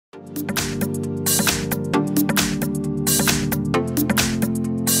Welcome,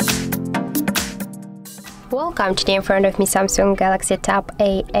 today in front of me Samsung Galaxy Tab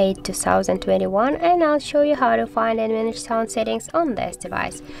A8 2021, and I'll show you how to find and manage sound settings on this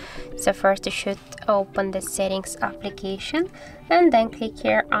device. So first you should open the settings application and then click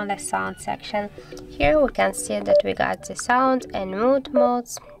here on the sound section. Here we can see that we got the sound and mood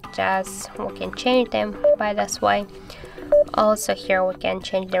modes, just we can change them by this way. Also here we can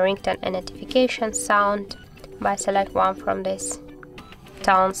change the ringtone and notification sound by select one from these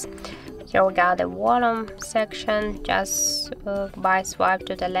tones. Here we got the volume section, just by swipe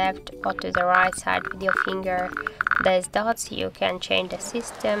to the left or to the right side with your finger. There's dots, you can change the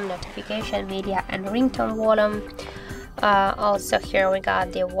system, notification, media and ringtone volume. Also here we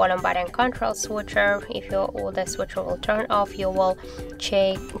got the volume button control switcher. If the switcher will turn off, you will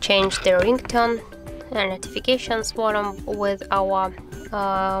change the ringtone and notifications volume with our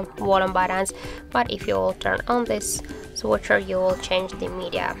volume buttons, but if you will turn on this switcher, you will change the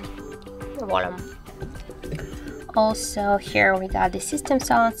media volume. Also here we got the system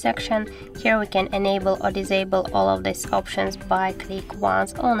sound section. Here we can enable or disable all of these options by click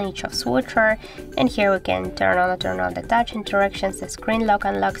once on each of switcher, and here we can turn on or turn on the touch interactions, the screen lock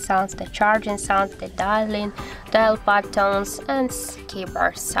unlock sounds, the charging sounds, the dial pad tones and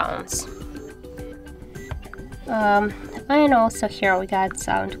keyboard sounds. And also here we got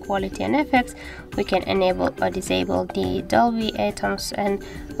sound quality and effects. We can enable or disable the Dolby Atmos, and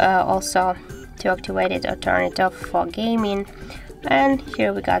also to activate it or turn it off for gaming. And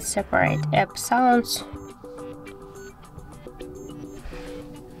here we got separate app sounds.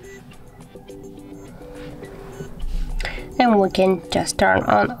 And we can just turn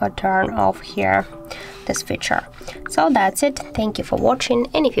on or turn off here this feature. So that's it. Thank you for watching,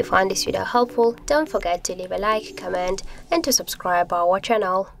 and if you find this video helpful, don't forget to leave a like, comment and to subscribe our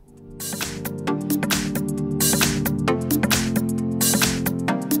channel.